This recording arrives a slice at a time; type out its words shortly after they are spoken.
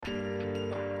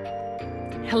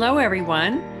Hello,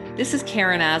 everyone. This is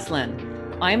Karen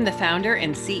Aslan. I am the founder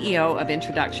and CEO of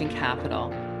Introduction Capital.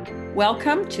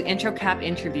 Welcome to IntroCap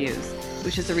Interviews,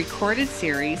 which is a recorded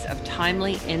series of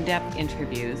timely, in-depth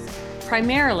interviews,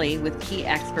 primarily with key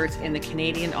experts in the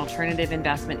Canadian alternative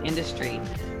investment industry,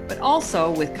 but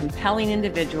also with compelling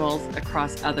individuals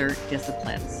across other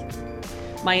disciplines.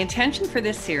 My intention for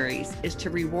this series is to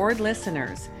reward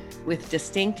listeners with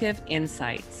distinctive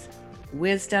insights,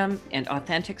 wisdom, and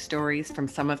authentic stories from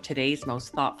some of today's most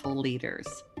thoughtful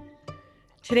leaders.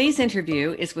 Today's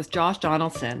interview is with Josh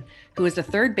Donaldson, who is a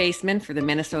third baseman for the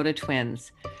Minnesota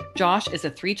Twins. Josh is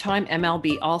a three-time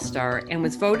MLB All-Star and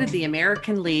was voted the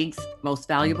American League's most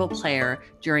valuable player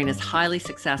during his highly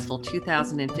successful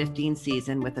 2015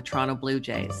 season with the Toronto Blue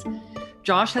Jays.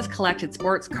 Josh has collected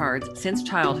sports cards since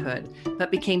childhood,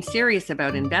 but became serious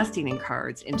about investing in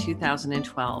cards in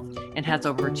 2012 and has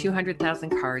over 200,000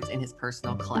 cards in his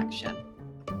personal collection.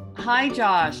 Hi,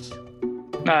 Josh.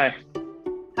 Hi.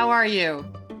 How are you?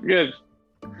 Good.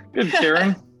 Good,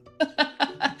 Karen.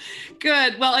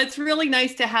 Good. Well, it's really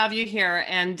nice to have you here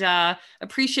and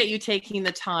appreciate you taking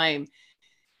the time.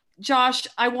 Josh,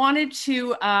 I wanted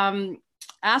to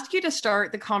ask you to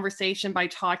start the conversation by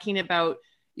talking about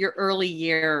your early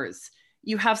years.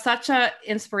 You have such an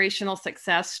inspirational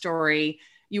success story.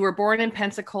 You were born in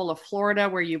Pensacola, Florida,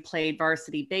 where you played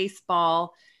varsity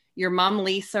baseball. Your mom,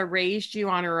 Lisa, raised you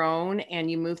on her own, and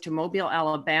you moved to Mobile,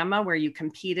 Alabama, where you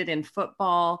competed in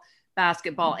football,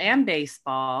 basketball, and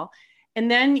baseball. And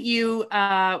then you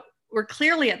were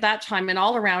clearly at that time an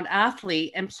all-around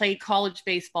athlete and played college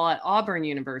baseball at Auburn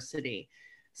University.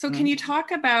 So can you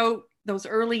talk about those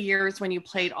early years when you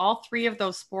played all three of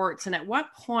those sports, and at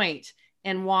what point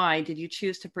and why did you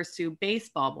choose to pursue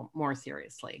baseball more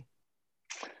seriously?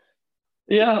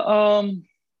 Yeah,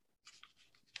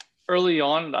 early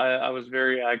on, I was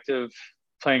very active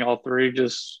playing all three,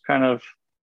 just kind of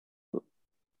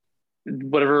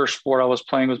whatever sport I was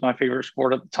playing was my favorite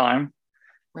sport at the time.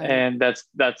 Right. And that's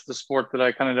the sport that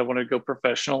I kind of wanted to go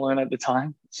professional in at the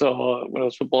time. So when it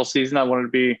was football season, I wanted to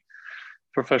be a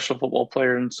professional football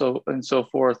player and so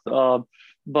forth.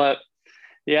 But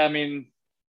yeah, I mean,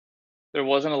 there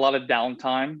wasn't a lot of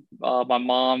downtime. My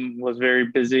mom was very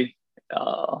busy,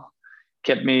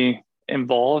 kept me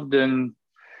involved, and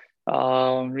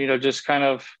just kind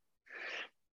of,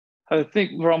 I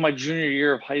think around my junior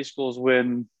year of high school is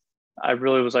when I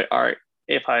really was like, all right,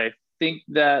 if I think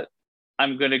that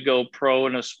I'm going to go pro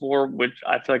in a sport, which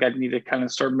I feel like I need to kind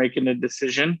of start making a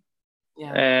decision.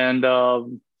 Yeah.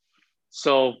 And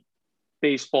so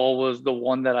baseball was the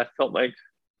one that I felt like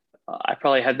I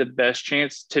probably had the best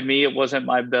chance. To me, it wasn't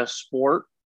my best sport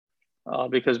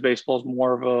because baseball is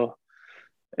more of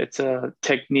it's a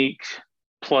technique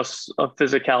plus a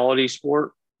physicality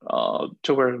sport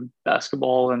to where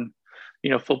basketball and,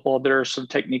 football, there's some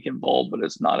technique involved, but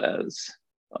it's not as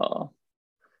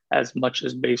much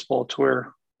as baseball, to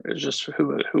where it's just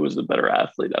who was the better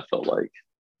athlete, I felt like.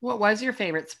 What was your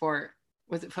favorite sport?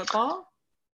 Was it football?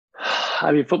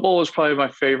 I mean, football was probably my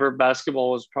favorite.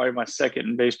 Basketball was probably my second,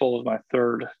 and baseball was my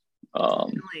third.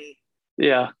 Really?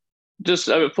 Yeah. Just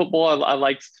football, I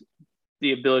liked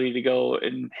the ability to go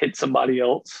and hit somebody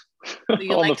else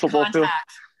on the football field.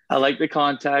 I liked the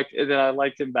contact. And then I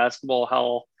liked in basketball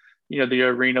how, the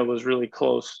arena was really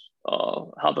close,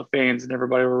 how the fans and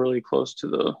everybody were really close to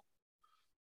the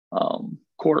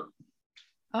court.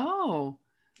 Oh,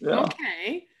 yeah.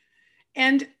 Okay.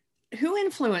 And who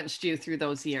influenced you through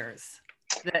those years?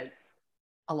 That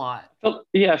a lot.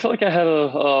 Yeah, I felt like I had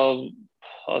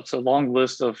it's a long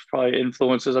list of probably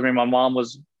influences. I mean, my mom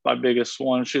was my biggest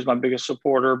one. She was my biggest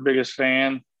supporter, biggest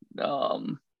fan.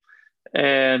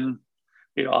 And,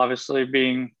 obviously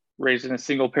being raised in a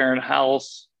single parent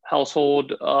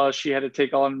household, she had to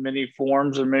take on many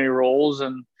forms and many roles.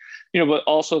 And, but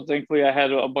also thankfully I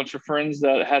had a bunch of friends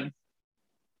that had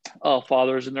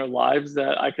fathers in their lives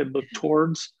that I could look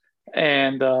towards,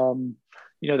 and,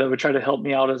 that would try to help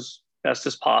me out as best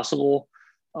as possible,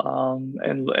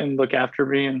 and look after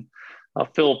me. And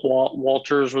Philip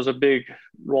Walters was a big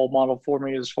role model for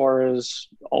me as far as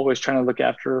always trying to look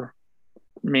after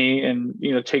me and,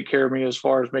 take care of me as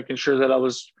far as making sure that I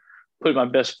was putting my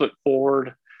best foot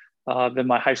forward. Then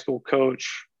my high school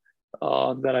coach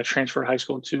that I transferred high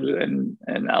school to in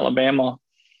Alabama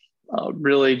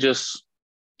really just,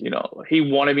 he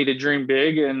wanted me to dream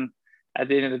big. And at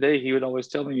the end of the day, he would always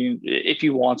tell me, if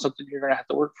you want something, you're going to have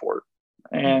to work for it.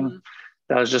 And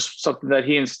that was just something that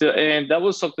he instilled. And that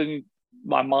was something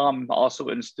my mom also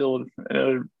instilled at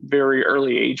a very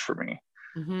early age for me,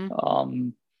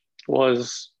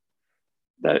 was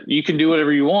that you can do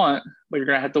whatever you want, but you're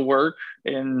going to have to work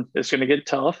and it's going to get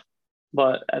tough.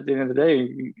 But at the end of the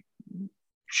day,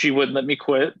 she wouldn't let me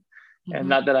quit, and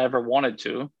not that I ever wanted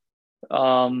to,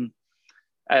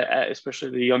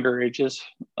 especially the younger ages.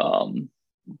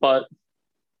 But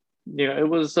it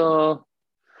was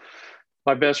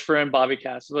my best friend Bobby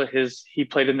Cassava. He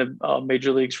played in the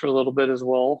major leagues for a little bit as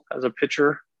well as a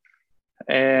pitcher,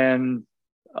 and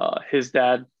his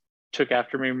dad took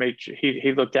after me.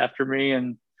 He looked after me,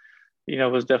 and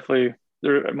was definitely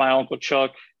there. My uncle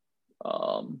Chuck.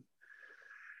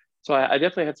 So I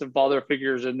definitely had some father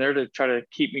figures in there to try to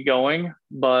keep me going,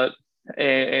 but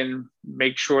and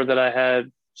make sure that I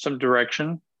had some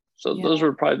direction. So those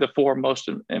were probably the four most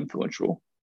influential.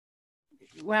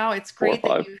 Wow, it's great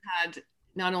that you had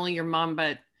not only your mom,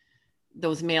 but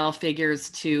those male figures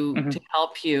to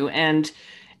help you. And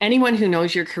anyone who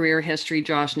knows your career history,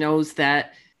 Josh, knows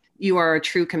that you are a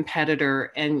true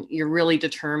competitor and you're really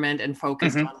determined and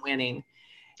focused on winning.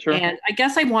 Sure. And I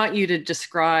guess I want you to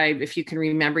describe, if you can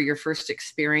remember, your first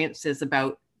experiences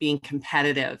about being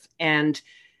competitive and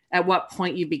at what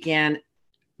point you began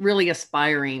really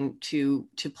aspiring to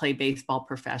play baseball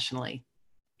professionally.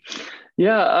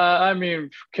 Yeah, I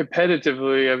mean,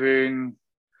 competitively,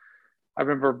 I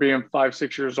remember being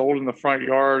 5-6 years old in the front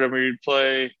yard, and we'd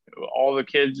play. All the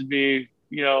kids would be,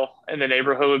 in the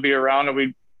neighborhood would be around, and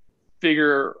we'd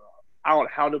figure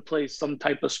out how to play some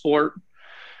type of sport.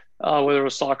 Whether it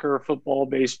was soccer, football,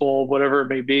 baseball, whatever it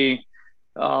may be.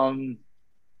 And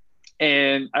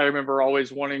I remember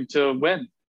always wanting to win.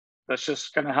 That's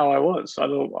just kind of how I was. I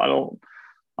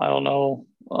don't know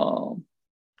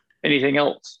anything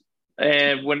else.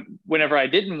 And whenever I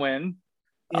didn't win,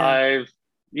 I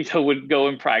would go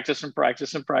and practice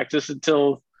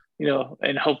until,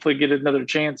 and hopefully get another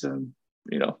chance and,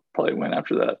 probably win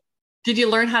after that. Did you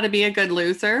learn how to be a good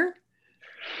loser?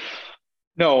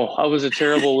 No, I was a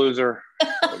terrible loser.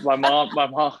 My mom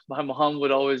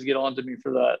would always get on to me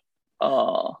for that.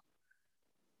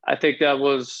 I think that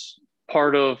was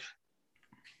part of,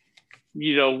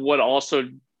 what also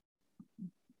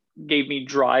gave me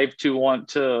drive to want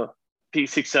to be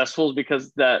successful,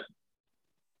 because that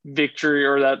victory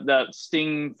or that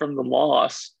sting from the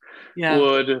loss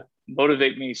would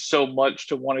motivate me so much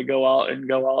to want to go out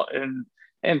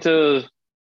and to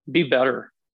be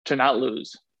better, to not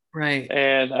lose. Right.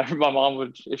 And my mom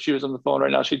would, if she was on the phone right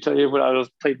now, she'd tell you when I was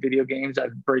playing video games,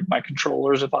 I'd break my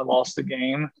controllers if I lost the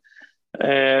game.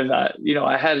 And,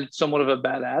 I had somewhat of a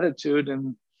bad attitude.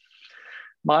 And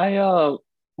my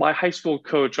high school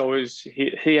coach always,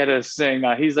 he had a saying,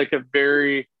 he's like a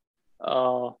very,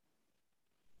 down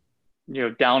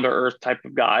to earth type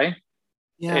of guy.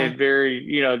 Yeah. And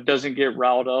very, doesn't get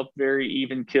riled up, very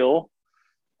even kill.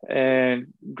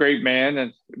 And great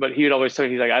man. But he would always tell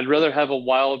me, he's like, I'd rather have a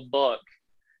wild buck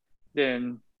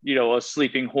than, a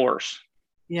sleeping horse.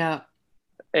 Yeah.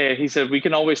 And he said, we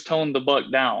can always tone the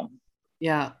buck down.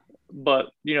 Yeah.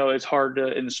 But, it's hard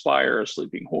to inspire a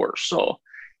sleeping horse. So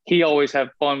he always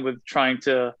had fun with trying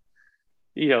to,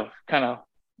 kind of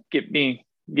get me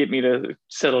to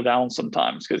settle down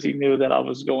sometimes, because he knew that I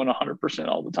was going 100%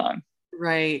 all the time.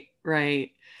 Right.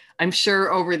 Right. I'm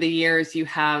sure over the years you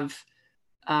have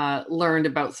learned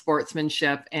about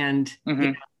sportsmanship, and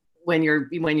when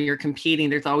you're competing,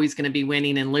 there's always going to be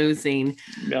winning and losing.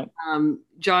 Yeah.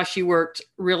 Josh, you worked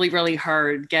really, really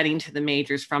hard getting to the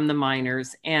majors from the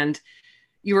minors, and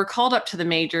you were called up to the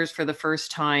majors for the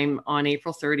first time on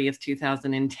April 30th,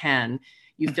 2010.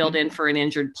 You filled in for an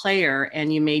injured player,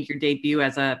 and you made your debut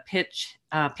as a pinch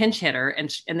hitter,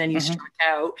 and then you struck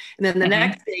out. And then the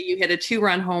next day, you hit a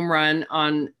 2-run home run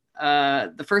on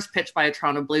the first pitch by a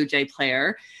Toronto Blue Jay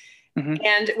player.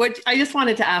 And what I just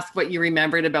wanted to ask what you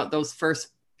remembered about those first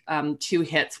 2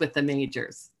 hits with the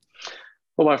majors.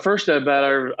 Well, my first at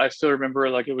bat, I still remember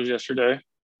it like it was yesterday.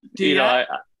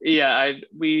 I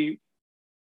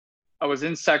was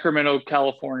in Sacramento,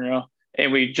 California,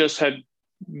 and we just had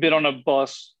been on a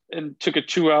bus and took a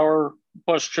 2-hour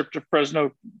bus trip to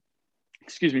Fresno,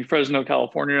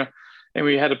 California. And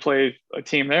we had to play a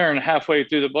team there. And halfway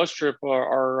through the bus trip,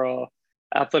 our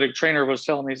athletic trainer was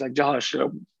telling me, he's like, Josh,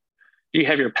 do you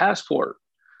have your passport?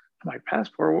 I'm like,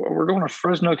 passport? We're going to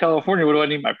Fresno, California. What do I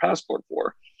need my passport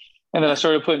for? And then I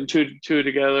started putting two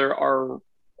together.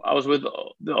 I was with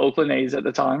the Oakland A's at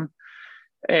the time,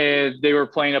 and they were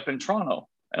playing up in Toronto.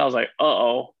 And I was like,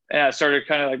 uh-oh. And I started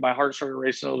kind of like, my heart started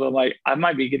racing a little bit. I'm like, I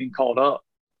might be getting called up.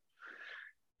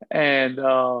 And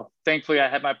thankfully I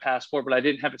had my passport, but I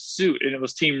didn't have a suit, and it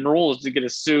was team rules to get a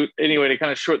suit. Anyway, to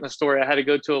kind of shorten the story, I had to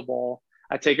go to a ball.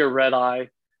 I take a red eye.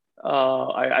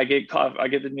 I get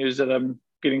the news that I'm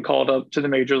getting called up to the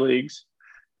major leagues,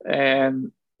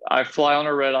 and I fly on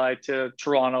a red eye to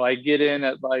Toronto. I get in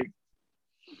at like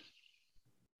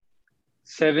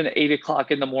 7, 8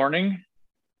 o'clock in the morning.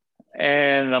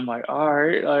 And I'm like, all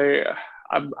right,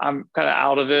 I'm kind of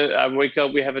out of it. I wake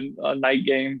up, we have a night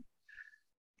game,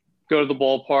 go to the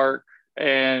ballpark,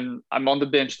 and I'm on the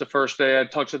bench the first day. I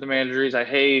talk to the manager. He's like,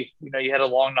 hey, you had a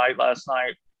long night last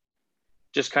night.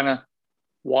 Just kind of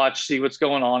watch, see what's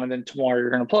going on, and then tomorrow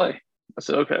you're going to play. I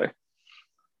said, okay.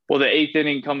 Well, the eighth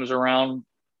inning comes around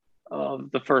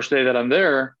the first day that I'm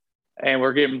there, and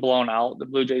we're getting blown out. The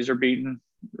Blue Jays are beating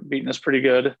us pretty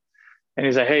good. And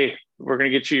he's like, hey, we're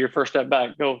going to get you your first at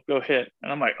bat. Go hit.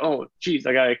 And I'm like, oh, geez,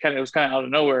 it was kind of out of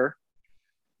nowhere.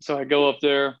 So I go up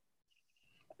there,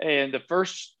 and I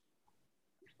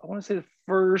want to say the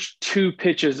first two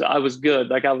pitches, I was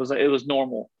good. It was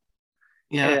normal.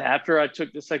 Yeah. And after I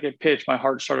took the second pitch, my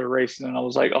heart started racing, and I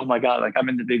was like, oh my God, I'm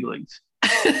in the big leagues.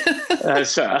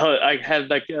 So I had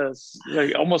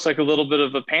almost like a little bit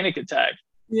of a panic attack.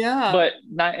 Yeah. But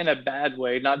not in a bad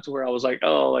way, not to where I was like,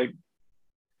 oh, like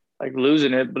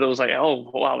losing it, but it was like,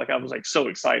 oh wow, I was so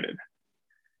excited.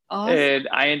 Awesome. And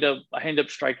I end up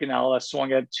striking out. I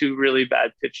swung at two really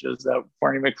bad pitches that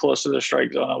weren't even close to the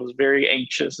strike zone. I was very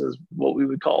anxious, is what we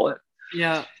would call it.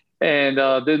 Yeah. And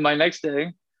then my next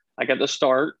day, I got the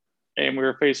start, and we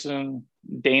were facing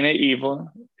Dana Evelyn,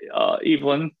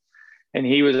 and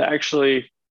he was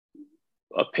actually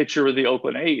a pitcher with the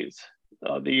Oakland A's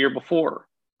the year before,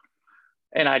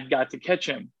 and I got to catch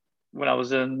him when I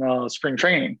was in spring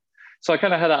training. So I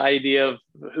kind of had an idea of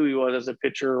who he was as a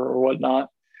pitcher or whatnot.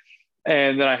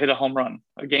 And then I hit a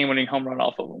game-winning home run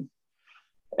off of him.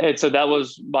 And so that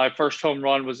was my first home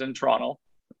run, was in Toronto.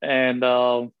 And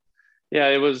from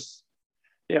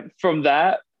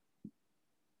that,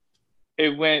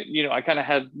 it went, I kind of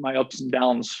had my ups and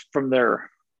downs from there.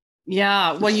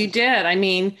 Yeah, well, you did. I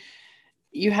mean,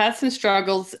 you had some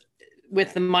struggles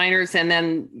with the minors and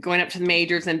then going up to the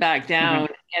majors and back down.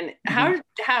 Mm-hmm. And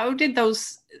how did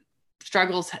those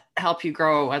struggles help you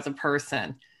grow as a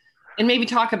person? And maybe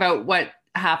talk about what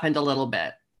happened a little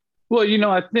bit. Well,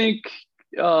 I think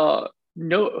when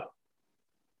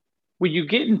you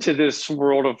get into this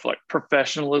world of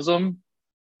professionalism,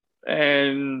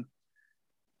 and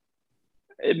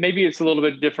maybe it's a little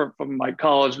bit different from my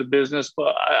college to business,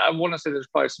 but I want to say there's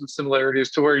probably some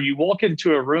similarities to where you walk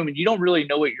into a room and you don't really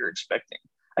know what you're expecting.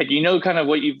 Kind of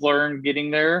what you've learned getting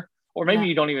there, or maybe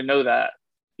you don't even know that.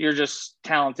 You're just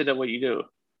talented at what you do.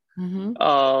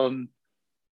 Mm-hmm.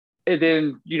 And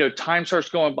then, time starts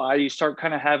going by, you start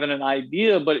kind of having an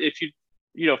idea. But if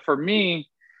for me,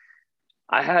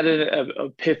 I had an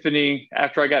epiphany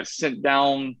after I got sent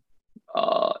down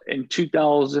in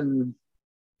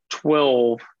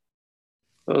 2012.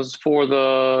 It was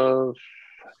I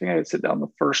think I had sit down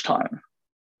the first time.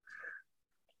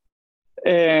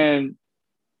 And,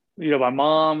 my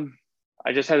mom,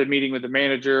 I just had a meeting with the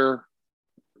manager,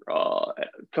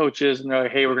 coaches, and they're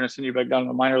like, hey, we're going to send you back down to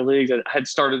the minor leagues. I had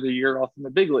started the year off in the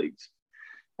big leagues.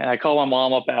 And I called my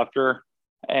mom up after,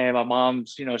 and my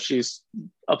mom's, she's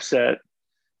upset.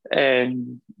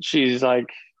 And she's like,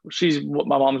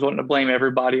 my mom's wanting to blame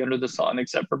everybody under the sun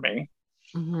except for me.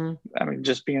 Mm-hmm. I mean,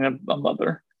 just being a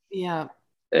mother. Yeah.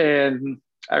 And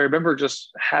I remember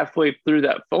just halfway through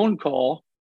that phone call,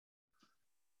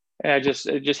 and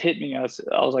it just hit me. I was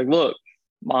like, look,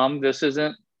 Mom, this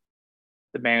isn't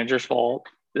the manager's fault.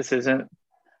 This isn't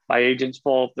my agent's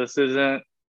fault. This isn't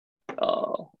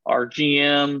our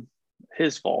GM,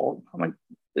 his fault. I'm like,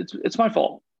 it's my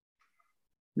fault.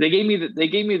 They gave me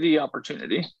the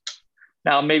opportunity.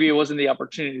 Now, maybe it wasn't the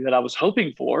opportunity that I was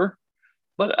hoping for,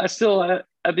 but I still, at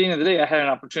the end of the day, I had an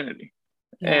opportunity,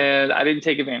 and I didn't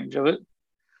take advantage of it.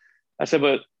 I said,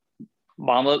 but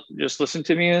Mom, just listen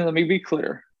to me and let me be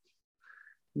clear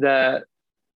that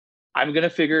I'm going to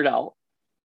figure it out.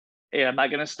 And I'm not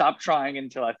going to stop trying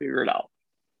until I figure it out.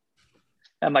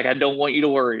 I'm like, I don't want you to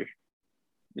worry,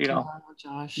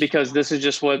 because this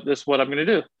is what I'm going to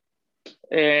do.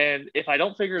 And if I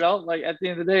don't figure it out, at the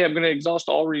end of the day, I'm going to exhaust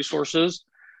all resources.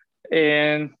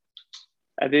 And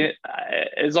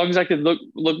as long as I can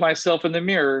look myself in the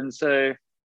mirror and say,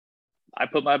 I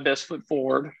put my best foot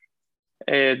forward,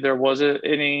 and there wasn't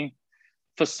any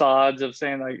facades of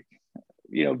saying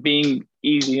being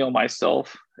easy on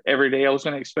myself. Every day I was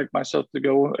going to expect myself to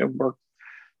go and work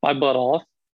my butt off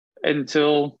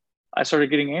until I started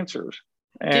getting answers.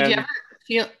 And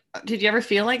did you ever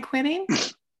feel like quitting?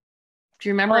 Do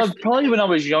you remember? Probably when I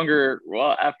was younger.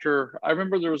 Well, after I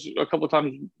remember there was a couple of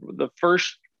times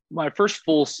my first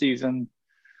full season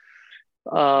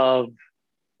of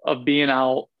being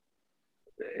out,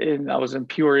 and I was in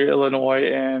Peoria,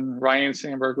 Illinois, and Ryan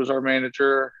Sandberg was our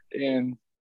manager, and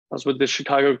I was with the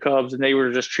Chicago Cubs, and they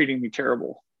were just treating me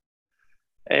terrible.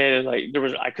 and like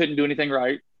I couldn't do anything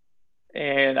right,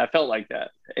 and I felt like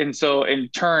that. And so in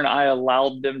turn, I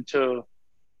allowed them to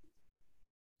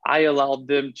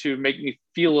make me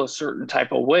feel a certain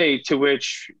type of way, to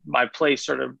which my play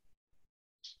started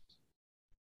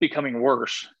becoming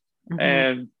worse. Mm-hmm.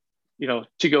 And,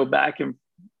 to go back and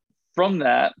from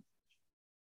that,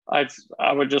 I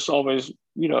would just always,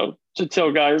 to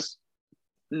tell guys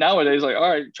nowadays, like, all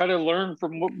right, try to learn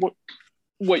from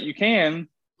what you can,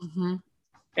 mm-hmm.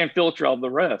 and filter out the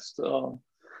rest.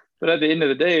 But at the end of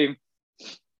the day,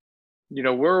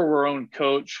 we're our own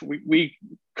coach. We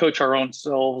coach our own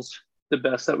selves the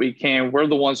best that we can. We're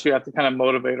the ones who have to kind of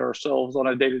motivate ourselves on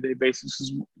a day-to-day basis,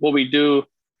 is what we do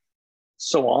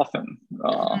so often.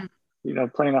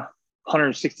 Playing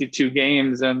 162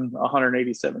 games in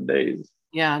 187 days.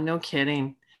 Yeah, no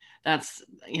kidding. That's,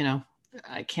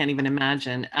 I can't even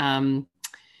imagine.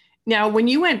 Now, when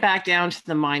you went back down to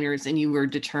the minors and you were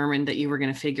determined that you were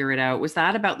going to figure it out, was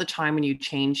that about the time when you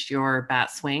changed your bat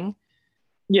swing?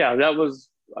 Yeah, that was.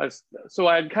 So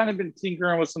I had kind of been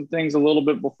tinkering with some things a little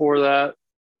bit before that,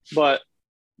 but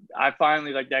I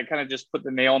finally, like, that kind of just put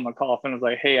the nail in the coffin. I was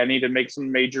like, hey, I need to make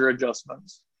some major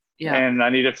adjustments. Yeah. And I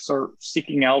need to start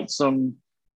seeking out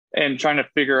and trying to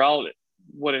figure out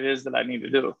what it is that I need to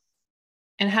do.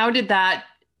 And how did that,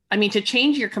 to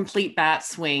change your complete bat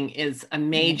swing is a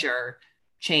major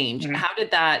change. Mm-hmm. How did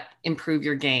that improve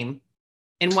your game?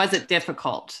 And was it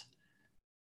difficult?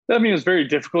 It's very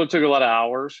difficult. It took a lot of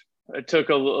hours. It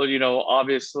took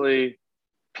obviously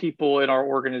people in our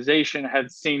organization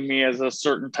had seen me as a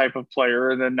certain type of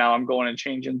player. And then now I'm going and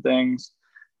changing things,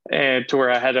 and to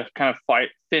where I had to kind of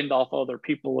fend off other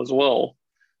people as well.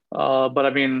 But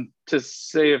to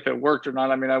say if it worked or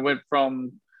not, I went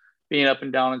from being up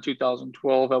and down in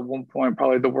 2012, at one point,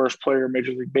 probably the worst player in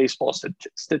Major League Baseball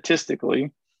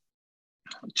statistically,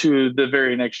 to the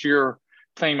very next year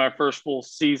playing my first full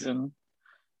season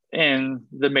in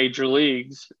the major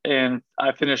leagues. And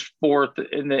I finished 4th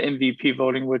in the MVP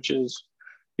voting, which is,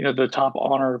 the top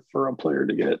honor for a player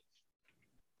to get.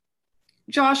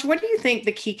 Josh, what do you think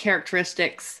the key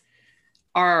characteristics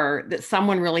are that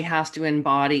someone really has to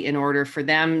embody in order for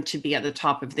them to be at the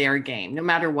top of their game, no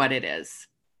matter what it is?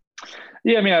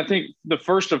 Yeah, I think the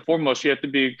first and foremost, you have to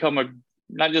become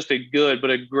not just a good, but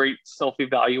a great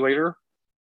self-evaluator,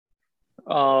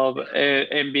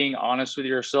 and being honest with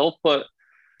yourself. But,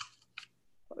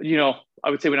 I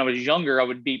would say when I was younger, I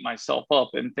would beat myself up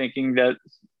and thinking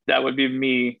that would be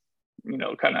me,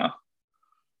 kind of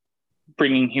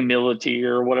bringing humility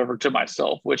or whatever to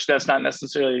myself, which that's not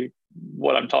necessarily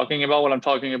what I'm talking about. What I'm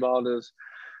talking about is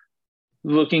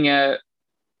looking at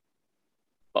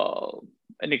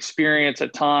an experience, a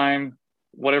time,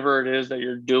 whatever it is that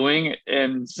you're doing,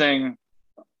 and saying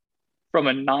from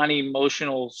a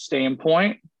non-emotional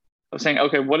standpoint of saying,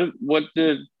 okay, what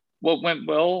went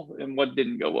well and what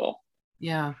didn't go well.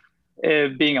 Yeah.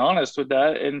 And being honest with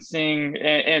that, and seeing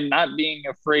and not being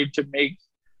afraid to make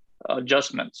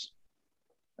adjustments.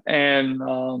 And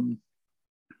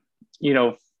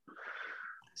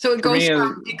so it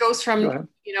goes from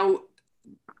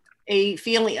a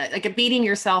feeling like a beating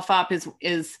yourself up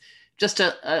is just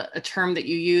a term that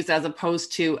you use, as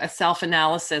opposed to a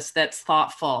self-analysis that's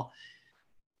thoughtful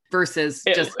versus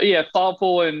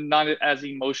thoughtful and not as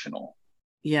emotional.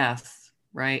 Yes,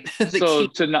 right. So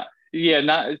to not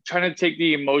trying to take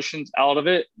the emotions out of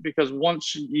it, because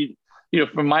once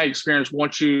from my experience,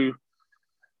 once you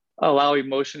allow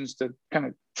emotions to kind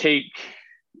of take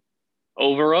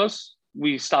over us,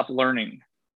 we stop learning.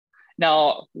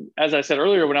 Now, as I said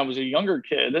earlier, when I was a younger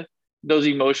kid, those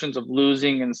emotions of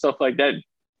losing and stuff like that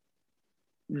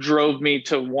drove me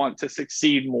to want to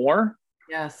succeed more.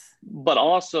 Yes. But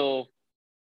also,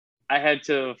 I had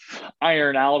to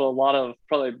iron out a lot of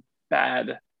probably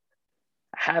bad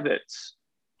habits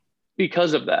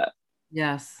because of that.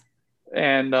 Yes.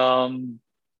 And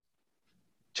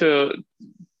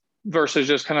versus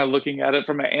just kind of looking at it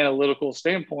from an analytical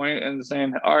standpoint and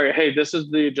saying, all right, hey, this is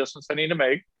the adjustments I need to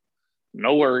make.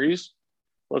 No worries.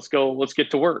 Let's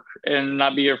get to work, and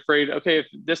not be afraid. Okay, if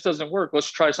this doesn't work,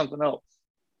 let's try something else.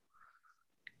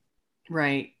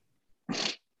 Right.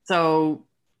 So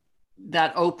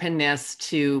that openness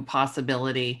to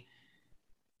possibility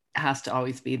has to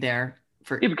always be there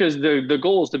because the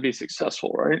goal is to be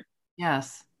successful, right?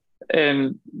 Yes.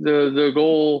 And the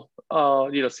goal,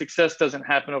 success doesn't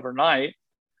happen overnight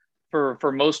for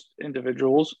most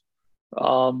individuals.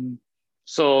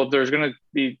 So there's going to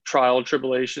be trial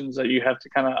tribulations that you have to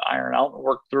kind of iron out and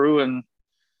work through. And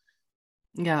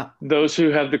those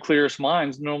who have the clearest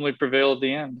minds normally prevail at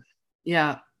the end.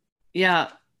 Yeah.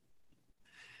 Yeah.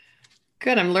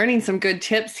 Good. I'm learning some good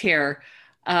tips here.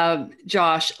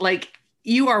 Josh, like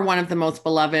you are one of the most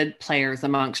beloved players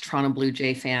amongst Toronto Blue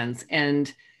Jay fans,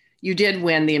 and you did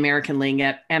win the American League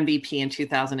MVP in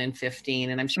 2015.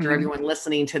 And I'm sure everyone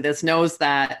listening to this knows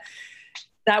that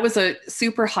that was a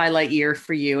super highlight year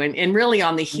for you, and really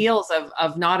on the heels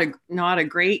of not a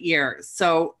great year.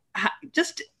 So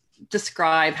just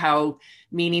describe how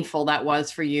meaningful that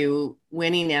was for you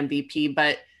winning MVP,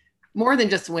 but more than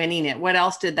just winning it, what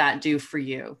else did that do for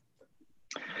you?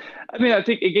 I mean, I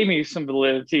think it gave me some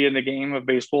validity in the game of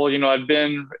baseball. You know, I've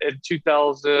been in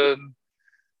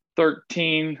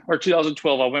 2013 or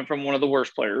 2012, I went from one of the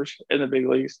worst players in the big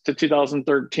leagues to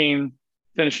 2013,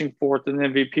 finishing fourth in the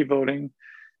MVP voting.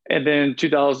 And then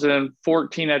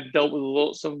 2014, I dealt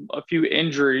with a few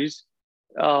injuries.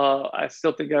 I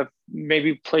still think I've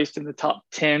maybe placed in the top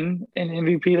 10 in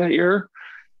MVP that year.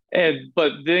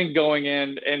 But then going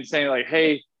in and saying like,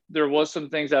 hey, there was some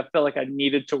things I felt like I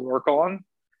needed to work on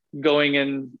going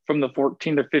in from the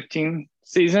 14 to 15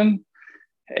 season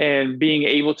and being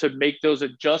able to make those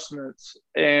adjustments.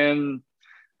 And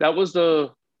that was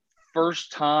the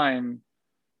first time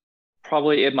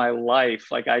probably in my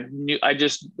life. Like I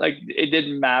just like, it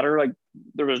didn't matter. Like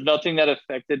there was nothing that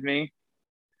affected me.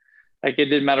 Like it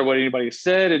didn't matter what anybody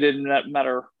said. It didn't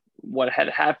matter what had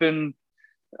happened.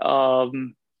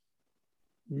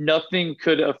 Nothing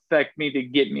could affect me to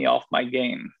get me off my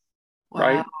game. Wow.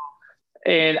 Right.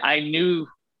 And I knew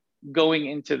going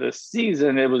into the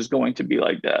season, it was going to be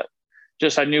like that.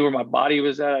 Just, I knew where my body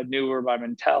was at. I knew where my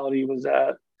mentality was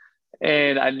at.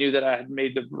 And I knew that I had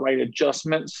made the right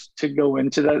adjustments to go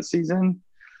into that season.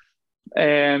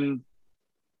 And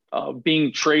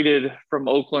being traded from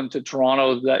Oakland to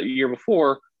Toronto that year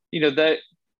before, you know, that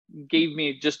gave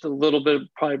me just a little bit,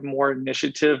 probably more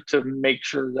initiative to make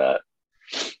sure that,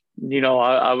 you know,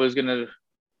 I was going to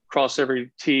cross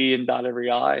every T and dot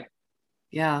every I.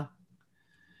 Yeah.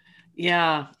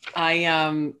 Yeah.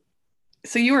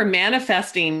 So you were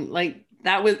manifesting, like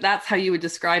that's how you would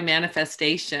describe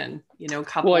manifestation, you know,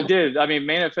 Well, I did. I mean,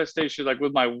 manifestation, like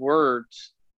with my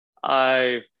words,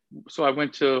 I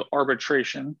went to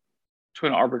arbitration to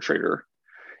an arbitrator,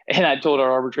 and I told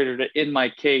our arbitrator to end my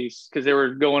case because they were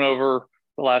going over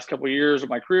the last couple of years of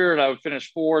my career, and I would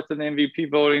finish fourth in the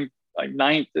MVP voting, like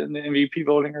ninth in the MVP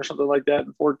voting or something like that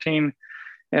in 14.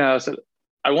 And I said,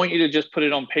 I want you to just put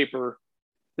it on paper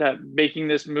that making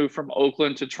this move from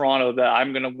Oakland to Toronto, that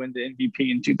I'm going to win the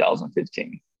MVP in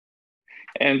 2015.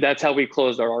 And that's how we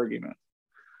closed our argument.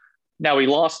 Now we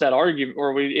lost that argument,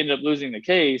 or we ended up losing the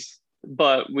case,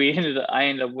 but I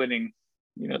ended up winning,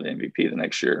 you know, the MVP the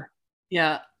next year.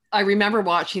 Yeah. I remember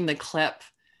watching the clip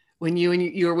when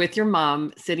you were with your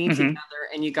mom sitting together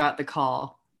and you got the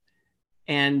call.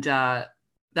 And,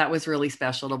 that was really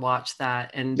special to watch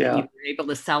that. And you were able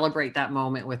to celebrate that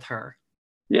moment with her.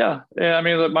 Yeah. I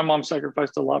mean, look, my mom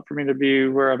sacrificed a lot for me to be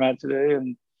where I'm at today,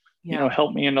 and, you know,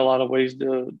 helped me in a lot of ways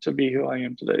to be who I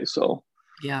am today. So,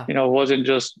 you know, it wasn't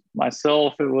just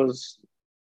myself. It was,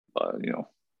 you know,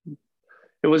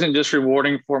 it wasn't just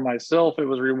rewarding for myself. It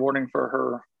was rewarding for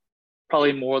her,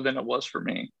 probably more than it was for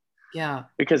me. Yeah.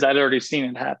 Because I'd already seen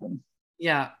it happen.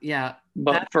 Yeah. Yeah.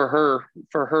 But for her,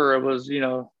 it was, you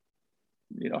know,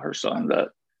 her son that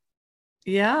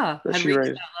she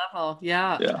raised. That level.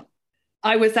 Yeah.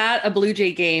 I was at a Blue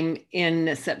Jay game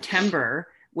in September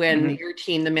when your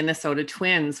team, the Minnesota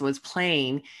Twins, was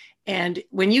playing. And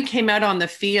when you came out on the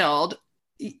field,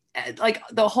 like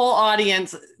the whole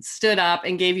audience stood up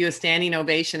and gave you a standing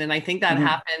ovation. And I think that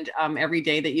happened every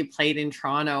day that you played in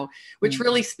Toronto, which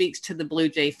really speaks to the Blue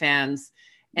Jay fans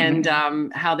and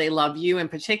how they love you in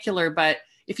particular. But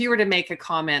if you were to make a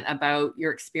comment about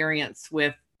your experience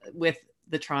with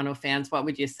the Toronto fans, what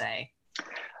would you say?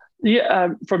 Yeah,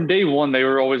 from day one, they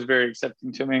were always very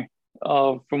accepting to me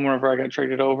from whenever I got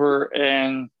traded over,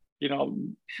 and, you know,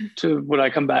 to when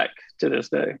I come back to this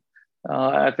day.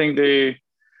 I think they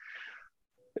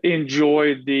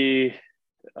enjoyed the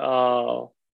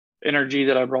energy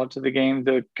that I brought to the game,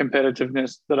 the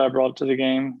competitiveness that I brought to the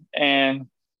game. And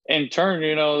in turn,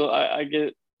 you know, I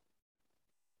get,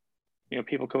 you know,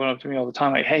 people coming up to me all the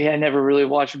time like, hey, I never really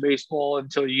watched baseball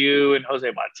until you and Jose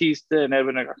Bautista and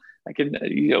Evan. I can,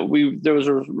 you know, there was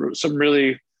some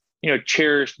really, you know,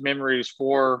 cherished memories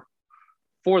for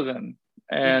them.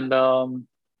 And,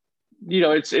 you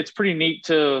know, it's pretty neat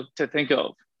to think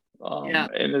of.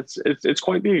 And it's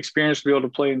quite the experience to be able to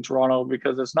play in Toronto,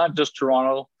 because it's not just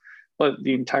Toronto, but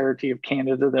the entirety of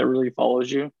Canada that really follows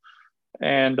you.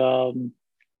 And,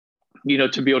 you know,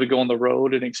 to be able to go on the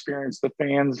road and experience the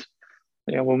fans.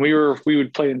 You know, when we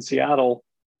would play in Seattle,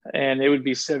 and it would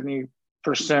be 70%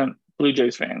 Blue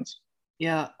Jays fans.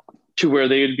 Yeah. To where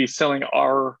they would be selling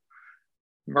our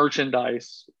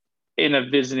merchandise in a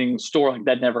visiting store. Like,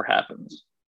 that never happens.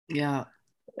 Yeah.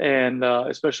 And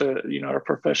especially, at a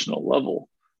professional level.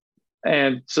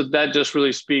 And so that just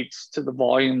really speaks to the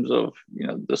volumes of,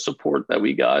 the support that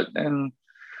we got. And,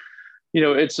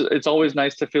 it's always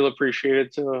nice to feel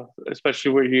appreciated,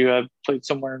 especially where you have played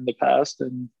somewhere in the past.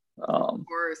 And Of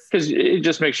course. because it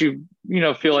just makes you,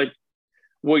 feel like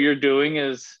what you're doing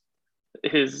is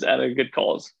at a good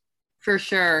cause. For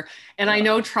sure. And I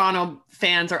know Toronto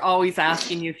fans are always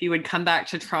asking you if you would come back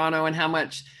to Toronto and how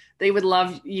much they would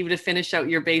love you to finish out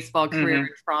your baseball career in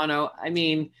Toronto. I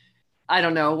mean, I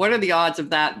don't know. What are the odds of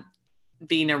that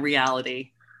being a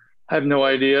reality? I have no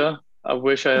idea. I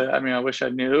wish I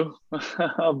knew.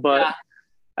 But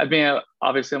I mean,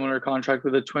 obviously I'm under contract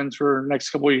with the Twins for the next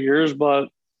couple of years, but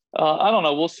I don't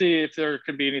know. We'll see if there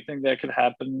could be anything that could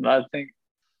happen. I think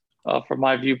from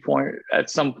my viewpoint,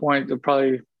 at some point, there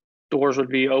probably doors would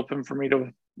be open for me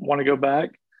to want to go back.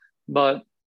 But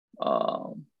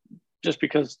just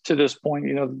because to this point,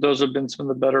 those have been some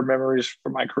of the better memories for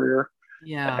my career.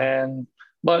 Yeah.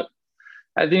 But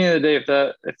at the end of the day,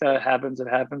 if that happens, it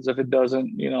happens. If it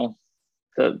doesn't,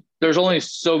 there's only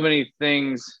so many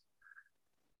things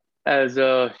as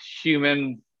a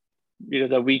human,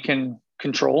 that we can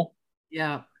control.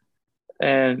 Yeah.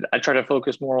 And I try to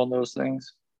focus more on those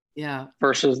things. Yeah.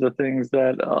 Versus the things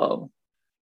that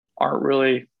aren't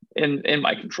really in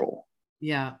my control.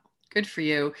 Yeah. Good for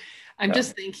you. I'm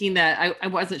just thinking that I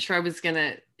wasn't sure I was going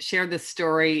to share this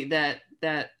story that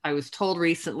I was told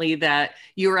recently, that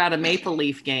you were at a Maple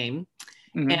Leaf game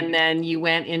and then you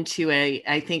went into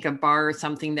I think a bar or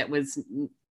something that was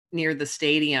near the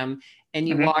stadium, and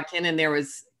you walked in and there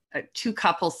was two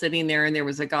couples sitting there, and there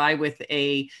was a guy with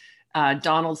a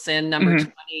Donaldson number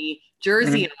 20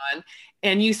 jersey on,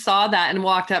 and you saw that and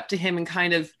walked up to him and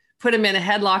kind of put him in a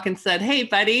headlock and said, "Hey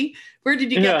buddy, where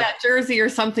did you get that jersey?" or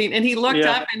something. And he looked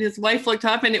up and his wife looked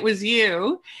up and it was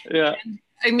you. Yeah. And,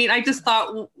 I mean, I just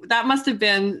thought that must have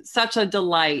been such a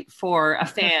delight for a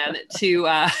fan to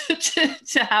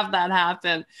have that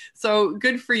happen. So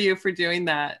good for you for doing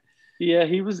that. Yeah,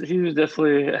 he was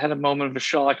definitely had a moment of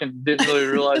shock and didn't really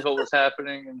realize what was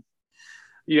happening. And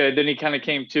then he kind of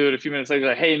came to it a few minutes later,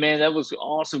 like, "Hey man, that was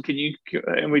awesome.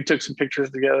 And we took some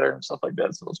pictures together and stuff like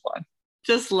that. So it was fine.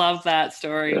 Just love that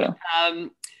story. Yeah.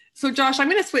 So Josh, I'm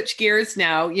going to switch gears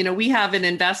now. We have an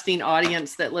investing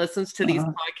audience that listens to these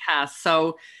podcasts.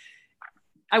 So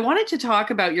I wanted to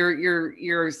talk about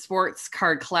your sports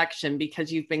card collection,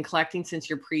 because you've been collecting since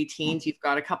your preteens. You've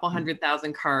got a couple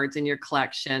 100,000 cards in your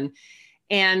collection.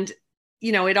 And,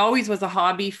 it always was a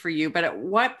hobby for you, but at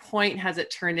what point has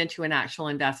it turned into an actual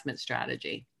investment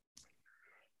strategy?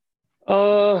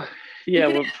 Yeah,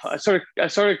 well, I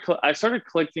started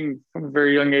collecting from a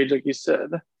very young age, like you said,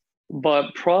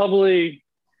 but probably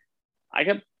I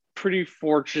got pretty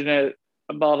fortunate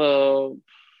about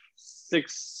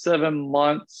 6-7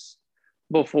 months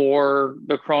before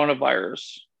the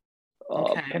coronavirus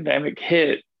pandemic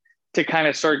hit to kind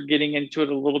of start getting into it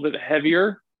a little bit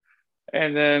heavier.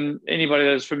 And then anybody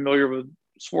that's familiar with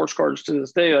sports cards to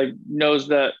this day, like, knows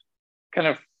that kind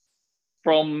of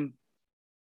from,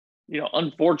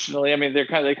 unfortunately, I mean, they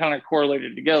kind of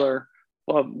correlated together.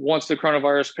 But once the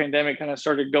coronavirus pandemic kind of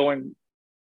started going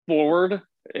forward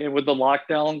with the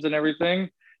lockdowns and everything,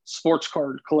 sports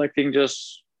card collecting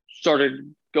just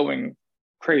started going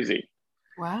crazy.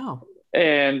 Wow.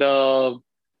 And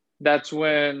that's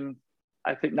when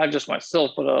I think not just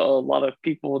myself, but a lot of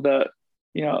people that,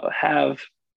 have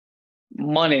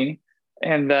money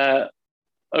and that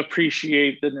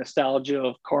appreciate the nostalgia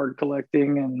of card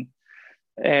collecting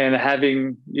and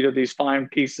having, these fine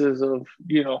pieces of,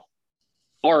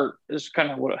 art is kind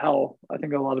of how I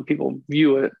think a lot of people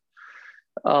view it.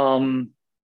 And,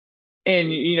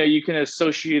 you can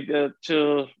associate that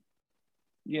to,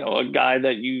 a guy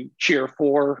that you cheer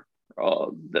for,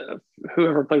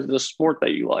 whoever plays the sport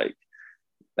that you like.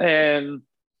 And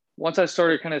once I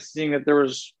started kind of seeing that there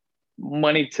was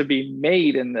money to be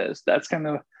made in this, and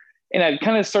I'd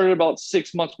kind of started about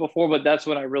 6 months before, but that's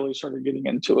when I really started getting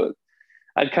into it.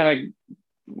 I'd kind of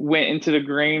went into the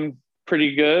green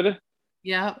pretty good.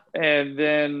 Yeah. And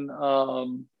then,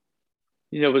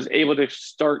 was able to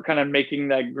start kind of making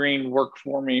that green work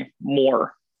for me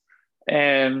more.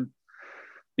 And,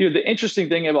 the interesting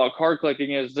thing about card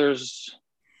collecting is there's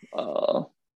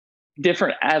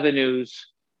different avenues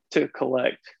to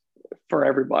collect for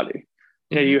everybody.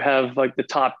 You have like the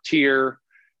top tier,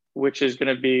 which is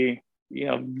going to be,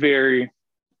 very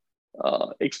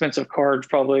expensive cards,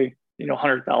 probably,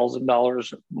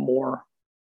 $100,000 more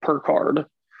per card.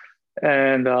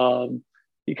 And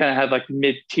you kind of have like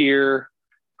mid-tier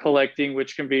collecting,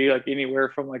 which can be like anywhere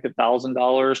from like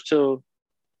 $1,000 to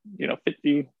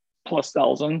 50 plus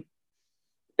thousand.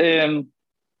 And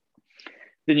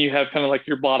then you have kind of like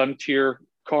your bottom tier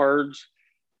cards,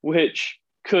 which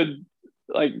could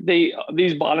like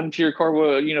these bottom tier card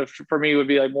will, for me would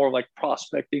be like more like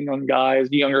prospecting on guys,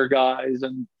 younger guys,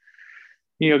 and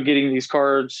getting these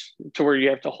cards to where you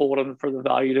have to hold them for the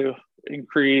value to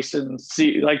increase and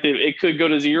see like it could go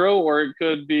to zero or it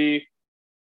could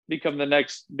become the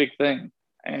next big thing.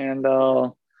 And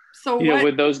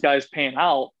with those guys paying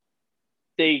out,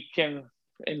 they can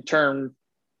in turn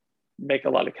make a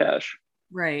lot of cash.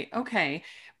 Right. Okay.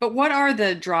 But what are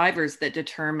the drivers that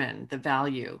determine the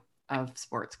value of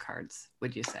sports cards,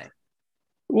 would you say?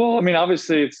 Well, I mean,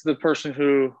 obviously it's the person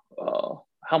who,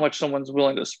 how much someone's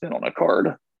willing to spend on a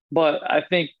card. But I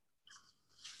think,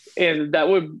 and that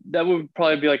would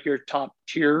probably be like your top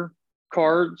tier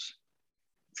cards.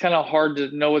 It's kind of hard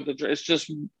to know it's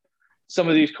just some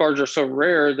of these cards are so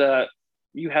rare that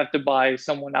you have to buy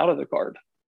someone out of the card.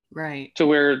 Right. To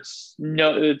where it's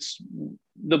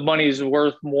the money's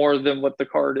worth more than what the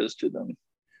card is to them.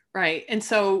 Right. And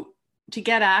so to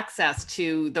get access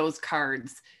to those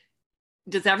cards,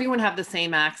 does everyone have the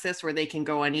same access where they can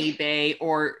go on eBay,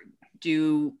 or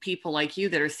do people like you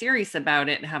that are serious about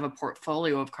it and have a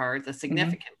portfolio of cards, a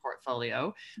significant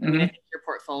portfolio? I mean, I think your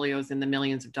portfolio is in the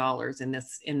millions of dollars in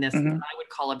this what I would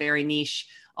call a very niche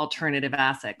alternative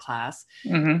asset class.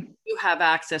 You have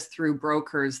access through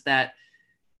brokers that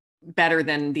better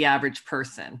than the average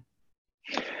person.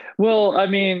 Well, I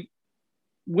mean,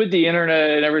 with the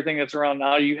internet and everything that's around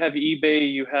now, you have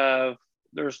eBay,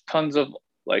 there's tons of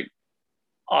like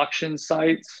auction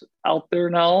sites out there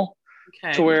now,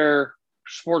 to where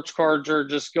sports cards are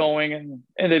just going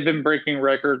and they've been breaking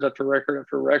records after record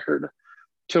after record,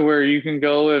 to where you can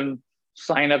go and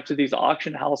sign up to these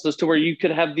auction houses to where you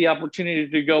could have the opportunity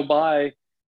to go buy,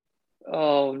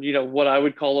 what I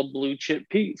would call a blue chip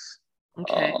piece.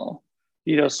 Okay.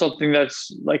 Something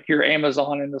that's like your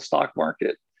Amazon in the stock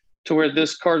market, to where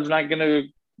this card's not going to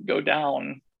go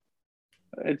down.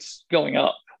 It's going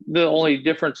up. The only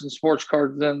difference in sports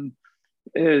cards then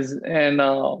is in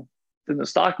the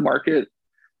stock market.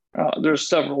 There's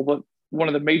several, but one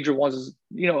of the major ones is,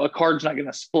 a card's not going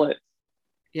to split.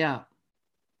 Yeah.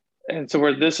 And so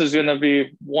where this is going to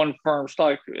be one firm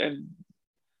stock, and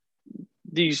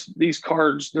these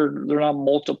cards, they're not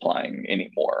multiplying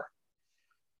anymore.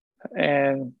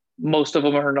 And most of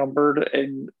them are numbered,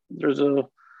 and there's I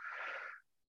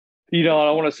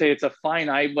don't want to say it's a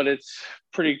finite, but it's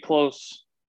pretty close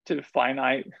to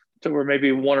finite, to where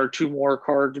maybe one or two more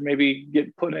cards maybe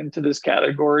get put into this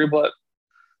category, but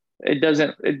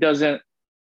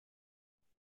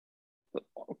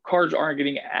cards aren't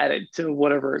getting added to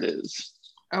whatever it is.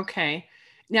 Okay.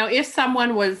 Now, if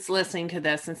someone was listening to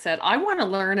this and said, I want to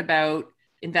learn about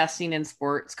investing in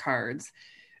sports cards,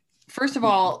 first of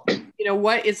all,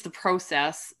 what is the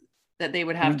process that they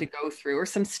would have to go through, or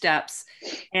some steps?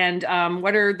 And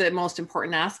what are the most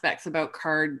important aspects about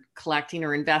card collecting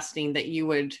or investing that you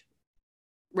would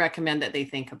recommend that they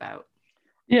think about?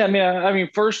 Yeah, I mean,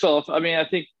 first off, I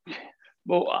think,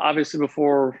 well, obviously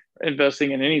before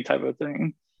investing in any type of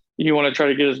thing, you want to try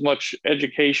to get as much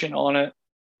education on it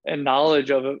and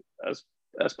knowledge of it as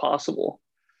possible.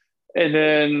 And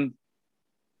then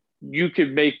you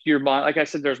could make your mind, like I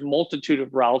said, there's multitude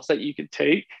of routes that you could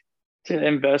take to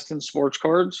invest in sports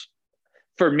cards.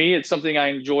 For me, it's something I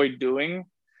enjoy doing.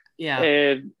 Yeah.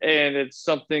 And it's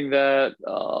something that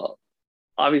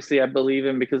obviously I believe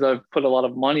in, because I've put a lot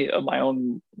of my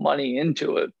own money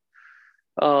into it.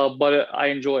 But I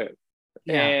enjoy it.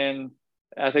 Yeah. And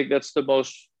I think that's the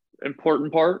most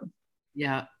important part.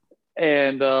 Yeah.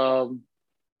 And, so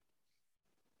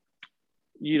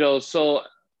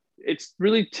it's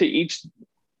really to each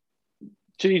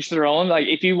their own. Like,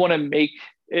 if you want to make,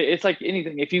 it's like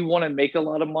anything. If you want to make a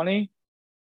lot of money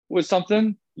with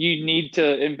something, you need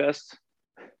to invest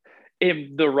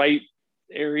in the right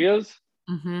areas,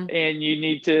 and you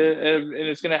need to, and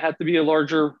it's going to have to be a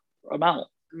larger amount,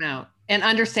 and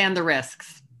understand the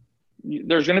risks.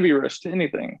 There's going to be risk to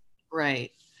anything.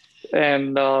 Right.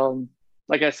 And,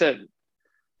 like I said,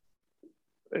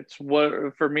 it's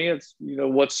for me, it's,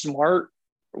 what's smart,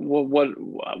 what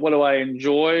do I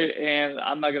enjoy? And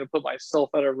I'm not going to put myself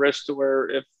at a risk to where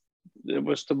if it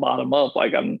was to bottom up,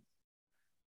 like I'm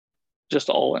just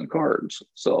all in cards.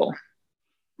 So.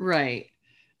 Right.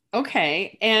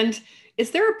 Okay. And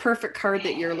is there a perfect card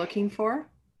that you're looking for?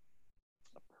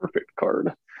 Perfect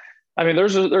card. I mean,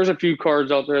 there's a few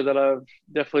cards out there that I've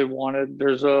definitely wanted.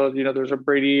 There's a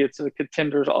Brady. It's a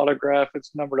Contenders autograph.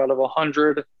 It's numbered out of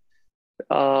 100.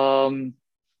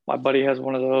 My buddy has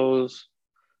one of those.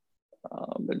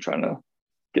 I've been trying to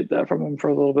get that from him for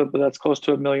a little bit, but that's close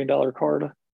to $1 million card.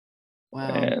 Wow.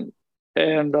 I mean,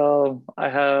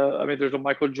 there's a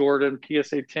Michael Jordan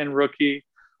PSA 10 rookie,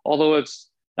 although it's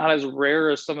not as rare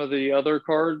as some of the other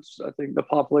cards. I think the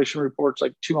population report's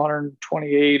like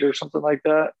 228 or something like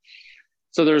that.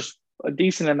 So there's a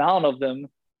decent amount of them,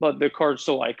 but the card's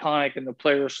so iconic and the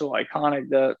player is so iconic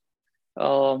that,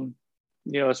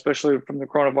 especially from the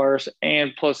coronavirus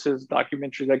and plus his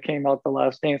documentary that came out, The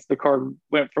Last Dance, the card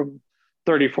went from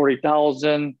 30,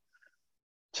 40,000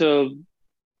 to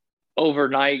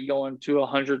overnight going to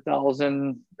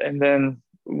 100,000. And then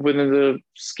within the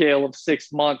scale of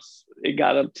 6 months, it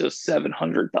got up to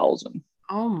 700,000.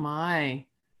 Oh my.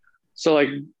 So like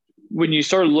when you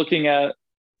start looking at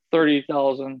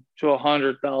 30,000 to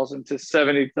 100,000 to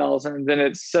 70,000, then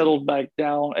it settled back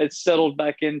down. It settled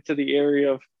back into the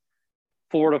area of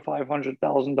 $400,000 to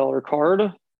 $500,000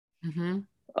 card. Mm-hmm.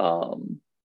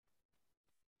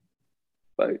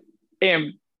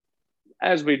 And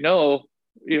as we know,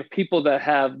 people that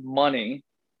have money,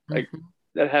 like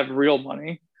that have real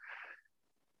money,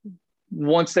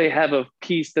 once they have a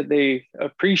piece that they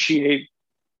appreciate,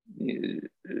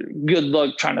 good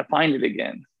luck trying to find it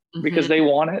again because they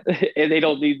want it and they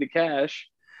don't need the cash.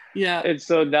 Yeah. And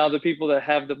so now the people that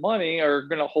have the money are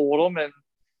going to hold them. And,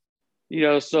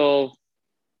 so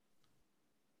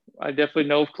I definitely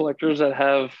know of collectors that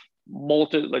have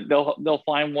like they'll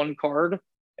find one card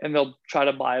and they'll try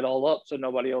to buy it all up so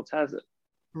nobody else has it.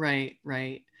 Right.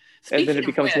 Speaking and then it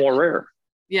becomes more rare.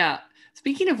 Yeah.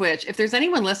 Speaking of which, if there's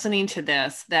anyone listening to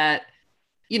this that,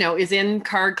 is in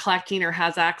card collecting or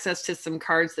has access to some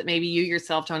cards that maybe you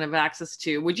yourself don't have access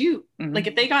to, would you, like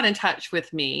if they got in touch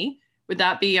with me, would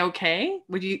that be okay?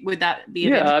 Would that be?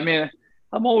 Yeah. I mean,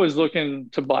 I'm always looking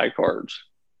to buy cards.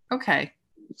 Okay.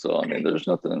 So, I mean, there's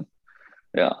nothing.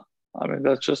 Yeah. I mean,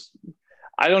 that's just,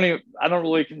 I don't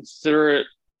really consider it.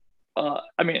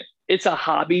 I mean, it's a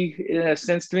hobby in a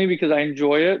sense to me because I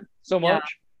enjoy it so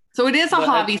much. So it is a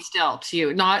hobby still to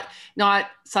you, not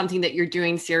something that you're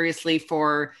doing seriously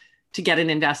to get an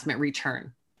investment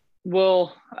return.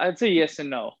 Well, I'd say yes and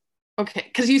no. Okay.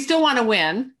 Because you still want to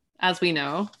win, as we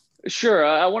know. Sure.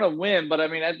 I want to win, but I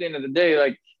mean, at the end of the day,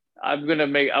 like I want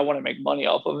to make money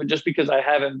off of it just because I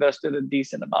have invested a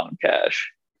decent amount of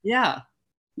cash. Yeah.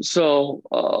 So,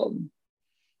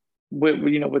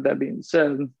 with that being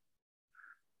said,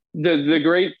 the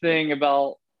great thing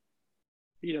about,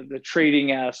 the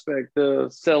trading aspect, the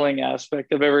selling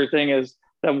aspect of everything is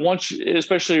that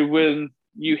especially when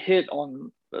you hit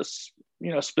on a,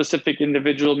 specific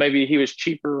individual, maybe he was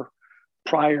cheaper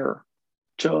prior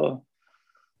to,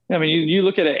 I mean, you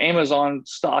look at an Amazon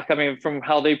stock, I mean, from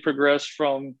how they progressed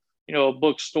from, a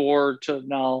bookstore to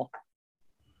now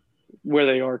where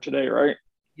they are today, right?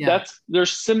 Yeah.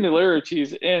 There's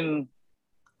similarities in,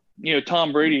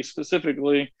 Tom Brady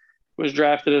specifically was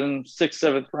drafted in 6th,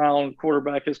 7th round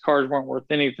quarterback. His cards weren't worth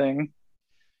anything.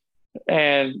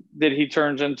 And then he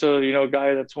turns into, a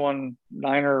guy that's won 8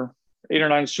 or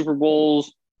 9 Super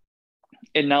Bowls.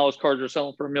 And now his cards are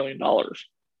selling for $1 million.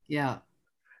 Yeah.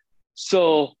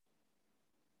 So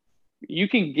you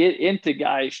can get into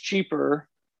guys cheaper.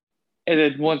 And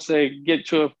then once they get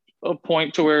to a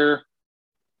point to where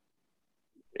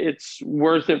it's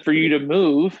worth it for you to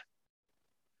move,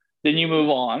 then you move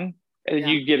on and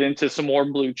you get into some more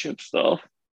blue chip stuff.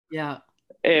 Yeah.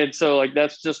 And so like,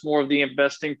 that's just more of the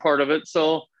investing part of it.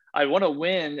 So I want to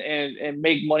win and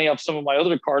make money off some of my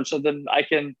other cards. So then I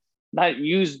can not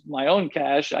use my own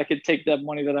cash. I could take that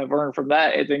money that I've earned from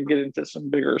that and then get into some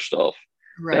bigger stuff.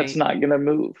 Right. That's not going to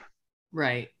move.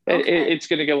 Right. Okay. It's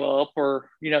going to go up, or,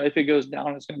 if it goes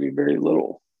down, it's going to be very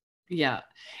little. Yeah.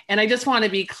 And I just want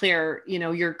to be clear,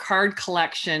 your card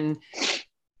collection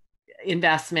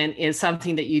investment is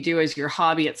something that you do as your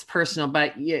hobby. It's personal,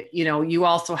 but you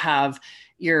also have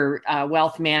your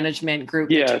wealth management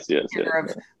group. Yes.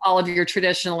 Of all of your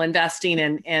traditional investing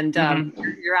and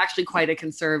you're actually quite a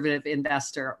conservative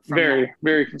investor. Very,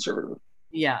 very conservative.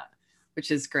 Yeah.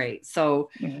 Which is great. So,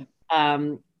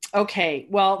 okay.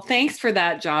 Well, thanks for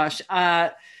that, Josh.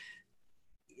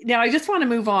 Now I just want to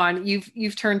move on.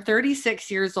 You've turned 36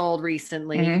 years old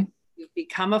recently. Mm-hmm. You've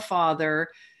become a father.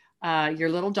 Your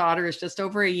little daughter is just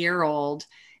over a year old.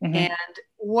 Mm-hmm. And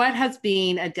what has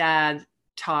being a dad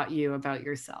taught you about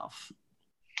yourself?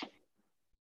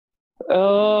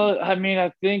 I mean,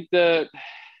 I think that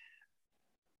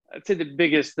I'd say the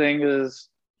biggest thing is,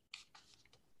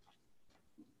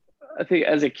 I think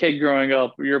as a kid growing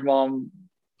up, your mom,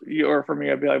 or for me,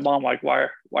 I'd be like, Mom, like, why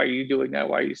are you doing that?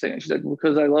 Why are you saying it? She's like,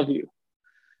 because I love you.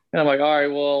 And I'm like, all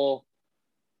right, well,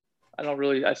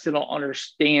 I still don't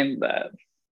understand that. And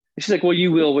she's like, well,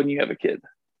 you will when you have a kid.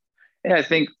 And I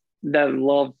think that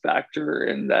love factor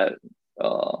and that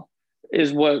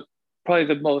is what probably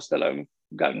the most that I've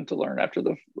gotten to learn after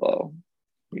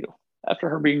after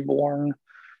her being born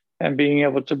and being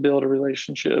able to build a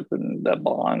relationship and that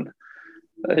bond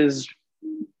is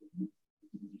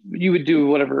you would do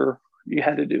whatever you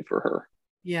had to do for her.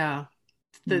 Yeah.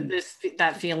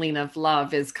 That feeling of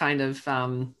love is kind of,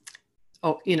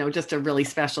 just a really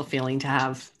special feeling to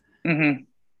have. Mm-hmm.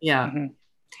 Yeah. Mm-hmm.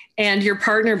 And your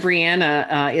partner,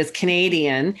 Brianna, is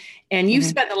Canadian, and you've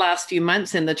spent the last few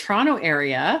months in the Toronto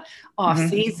area off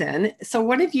season. So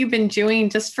what have you been doing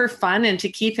just for fun and to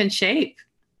keep in shape?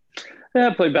 Yeah,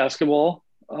 I play basketball.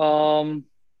 Try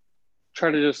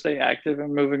to just stay active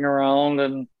and moving around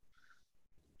and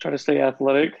try to stay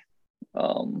athletic.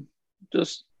 And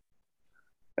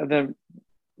then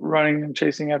running and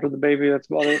chasing after the baby. That's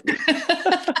about it.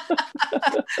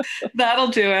 That'll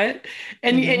do it.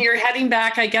 And you're heading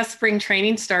back, I guess spring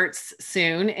training starts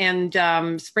soon.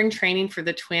 And spring training for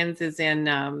the Twins is in,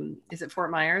 is it Fort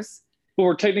Myers? Well,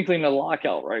 we're technically in a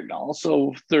lockout right now.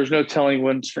 So there's no telling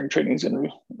when spring training is going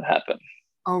to happen.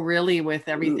 Oh, really? With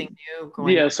everything new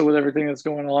going on? So with everything that's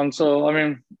going on. So, I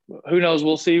mean, who knows?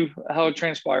 We'll see how it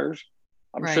transpires.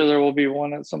 I'm sure there will be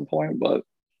one at some point, but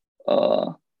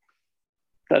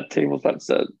that table's not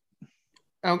set.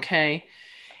 Okay.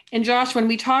 And Josh, when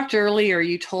we talked earlier,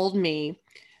 you told me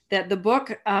that the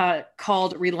book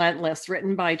called Relentless,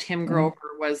 written by Tim Grover,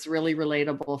 was really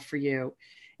relatable for you.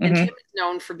 And Tim is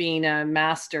known for being a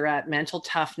master at mental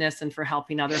toughness and for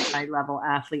helping other high-level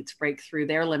athletes break through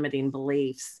their limiting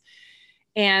beliefs.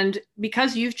 And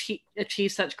because you've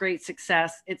achieved such great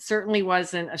success, it certainly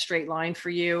wasn't a straight line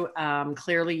for you.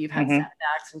 Clearly, you've had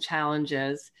setbacks and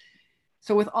challenges.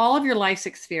 So with all of your life's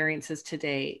experiences to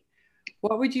date,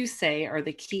 what would you say are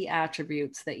the key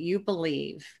attributes that you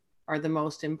believe are the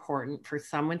most important for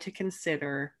someone to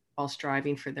consider while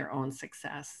striving for their own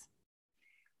success?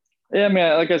 Yeah, I mean,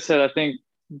 like I said, I think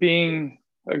being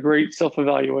a great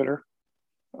self-evaluator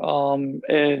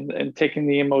and taking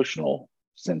the emotional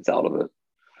sense out of it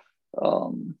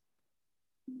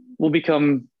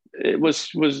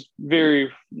was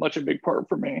very much a big part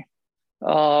for me.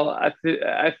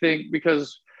 I think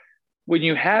because when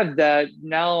you have that,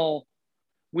 now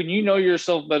when you know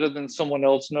yourself better than someone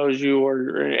else knows you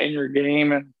or in your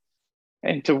game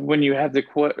and to when you have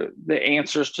the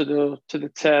answers to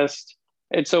the test.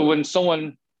 And so when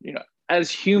someone,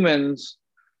 as humans,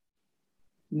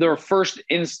 their first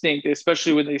instinct,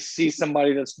 especially when they see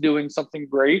somebody that's doing something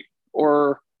great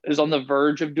or is on the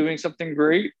verge of doing something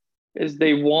great, is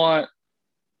they want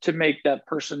to make that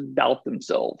person doubt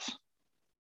themselves.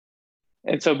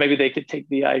 And so maybe they could take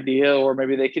the idea or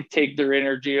maybe they could take their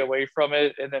energy away from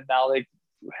it. And then now they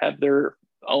have their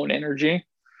own energy.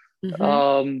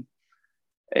 But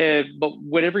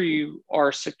whenever you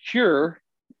are secure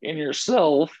in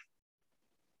yourself,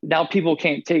 now people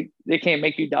can't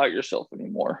make you doubt yourself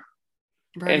anymore.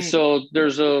 Right. And so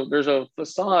there's a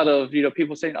facade of,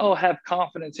 people saying, oh, have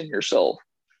confidence in yourself.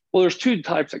 Well, there's two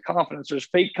types of confidence. There's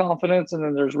fake confidence and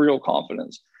then there's real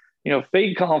confidence.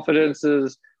 Fake confidence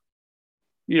is,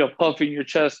 puffing your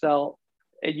chest out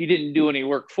and you didn't do any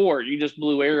work for it. You just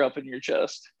blew air up in your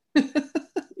chest.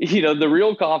 The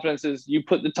real confidence is you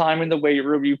put the time in the weight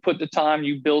room, you put the time,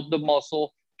 you build the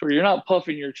muscle where you're not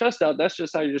puffing your chest out. That's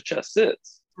just how your chest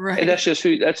sits. Right. And that's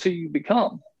who you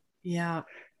become. Yeah.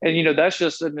 And, that's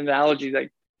just an analogy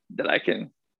that I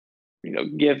can,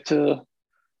 give to,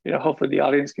 hopefully the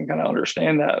audience can kind of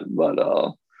understand that. But,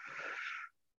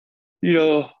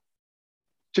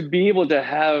 to be able to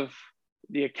have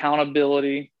the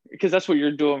accountability, because that's what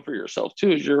you're doing for yourself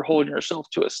too, is you're holding yourself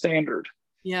to a standard.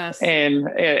 Yes.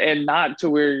 And not to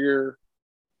where you're,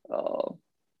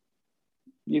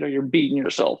 you're beating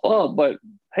yourself up, but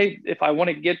hey, if I want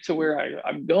to get to where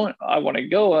I'm going, I want to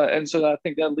go. And so I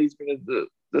think that leads me to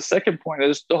the second point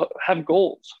is to have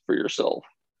goals for yourself.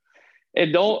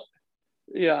 And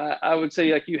I would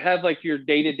say like you have like your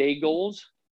day-to-day goals,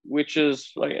 which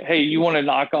is like, hey, you want to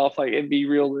knock off and be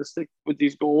realistic with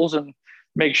these goals and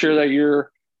make sure that you're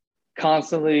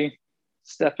constantly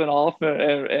stepping off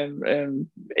and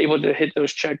able to hit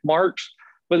those check marks,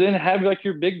 but then have like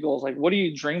your big goals. Like, what do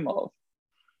you dream of?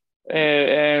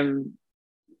 And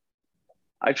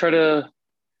I try to,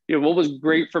 what was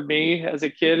great for me as a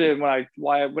kid and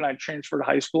when I transferred to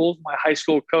high school, my high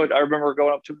school coach, I remember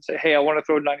going up to him and say, hey, I want to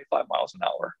throw 95 miles an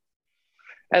hour.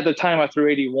 At the time I threw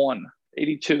 81,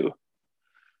 82,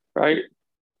 right?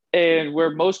 And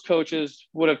where most coaches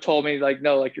would have told me like,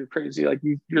 no, you're crazy. Like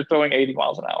you're throwing 80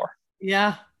 miles an hour.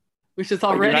 Yeah. Which is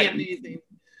already amazing.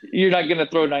 you're not going to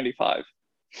throw 95.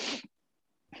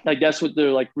 Like that's what the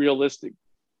like realistic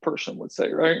person would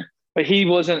say, right? But he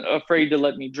wasn't afraid to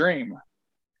let me dream.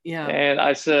 Yeah. And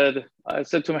I said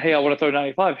to him, hey, I want to throw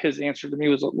 95. His answer to me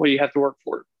was, well, you have to work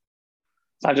for it.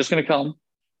 It's not just going to come.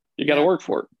 You got to work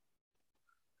for it.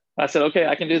 I said, okay,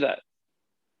 I can do that.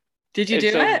 Did you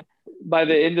do it? By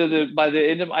the end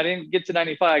of, I didn't get to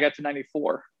 95. I got to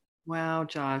 94. Wow,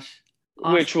 Josh.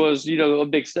 Awesome. Which was, a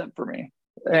big step for me.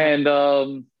 And,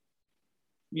 so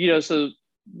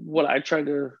what I try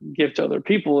to give to other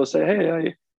people is say,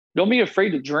 hey, don't be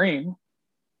afraid to dream,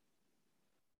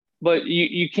 but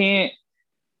you can't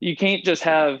just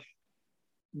have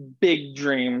big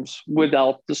dreams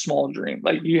without the small dream.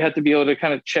 Like you have to be able to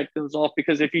kind of check those off,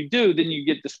 because if you do, then you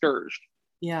get discouraged.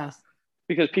 Yes.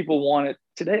 Because people want it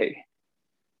today,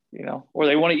 or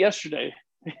they want it yesterday.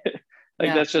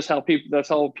 That's just how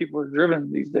people are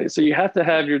driven these days. So you have to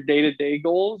have your day-to-day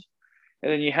goals,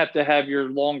 and then you have to have your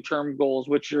long-term goals,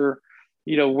 which are,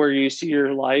 where you see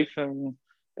your life and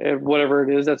whatever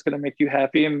it is that's going to make you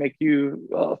happy and make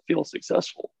you feel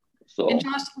successful. So, and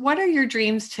Josh, what are your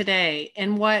dreams today,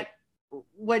 and what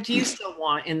do you still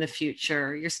want in the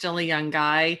future? You're still a young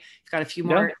guy. You've got a few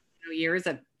more years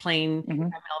of playing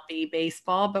MLB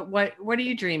baseball, but what are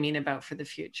you dreaming about for the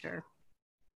future?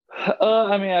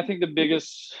 I think the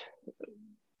biggest,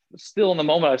 still in the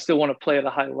moment, I still want to play at a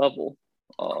high level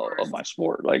of my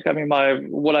sport.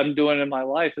 What I'm doing in my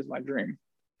life is my dream.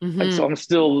 So I'm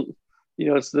still,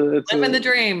 it's living the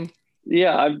dream.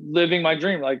 Yeah, I'm living my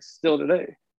dream, still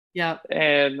today. Yeah.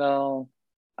 And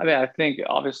I think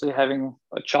obviously having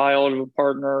a child, a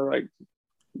partner,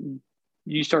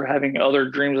 you start having other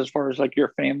dreams as far as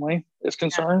your family is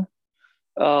concerned.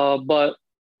 But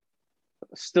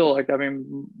still,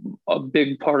 a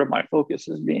big part of my focus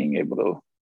is being able to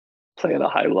play at a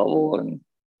high level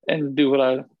and do what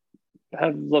I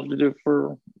have loved to do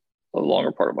for a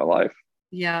longer part of my life.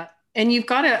 Yeah. And you've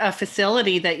got a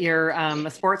facility that you're, a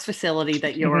sports facility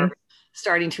that you're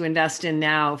starting to invest in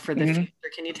now for the future.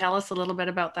 Can you tell us a little bit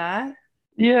about that?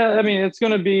 Yeah. It's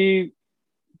going to be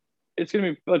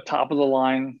a top of the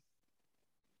line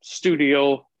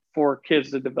studio for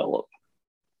kids to develop.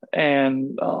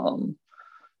 And,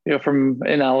 from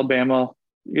in Alabama,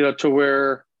 to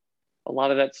where a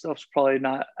lot of that stuff's probably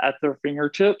not at their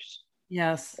fingertips.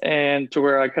 Yes. And to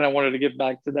where I kind of wanted to get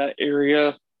back to that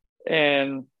area.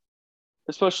 And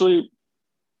especially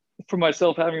for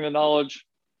myself, having the knowledge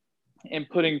and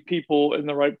putting people in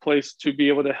the right place to be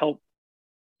able to help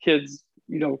kids,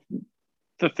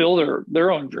 fulfill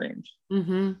their own dreams.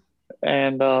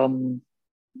 And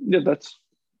that's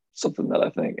something that I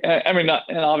think,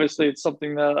 and obviously it's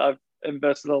something that I've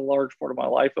invested a large part of my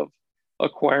life of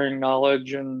acquiring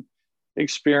knowledge and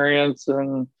experience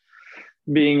and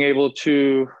being able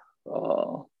to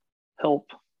help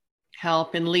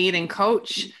and lead and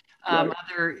coach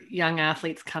other young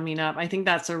athletes coming up. I think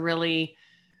that's a really,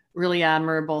 really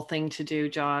admirable thing to do,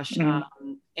 Josh.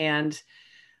 And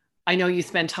I know you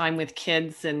spend time with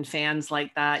kids and fans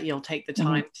like that. You'll take the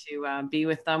time to be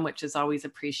with them, which is always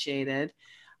appreciated.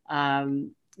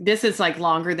 This is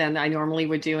longer than I normally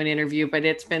would do an interview, but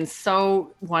it's been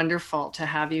so wonderful to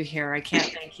have you here. I can't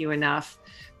thank you enough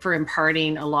for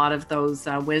imparting a lot of those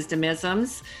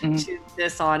wisdomisms to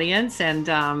this audience,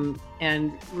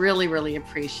 and really, really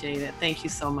appreciate it. Thank you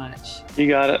so much. You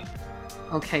got it.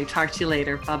 Okay, talk to you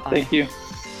later. Bye-bye. Thank you.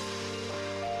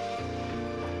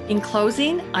 In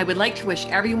closing, I would like to wish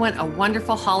everyone a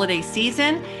wonderful holiday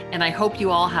season, and I hope you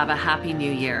all have a happy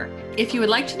new year. If you would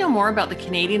like to know more about the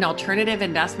Canadian Alternative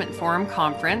Investment Forum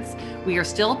Conference, we are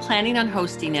still planning on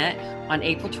hosting it on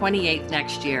April 28th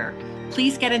next year.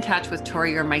 Please get in touch with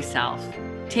Tori or myself.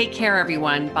 Take care,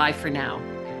 everyone. Bye for now.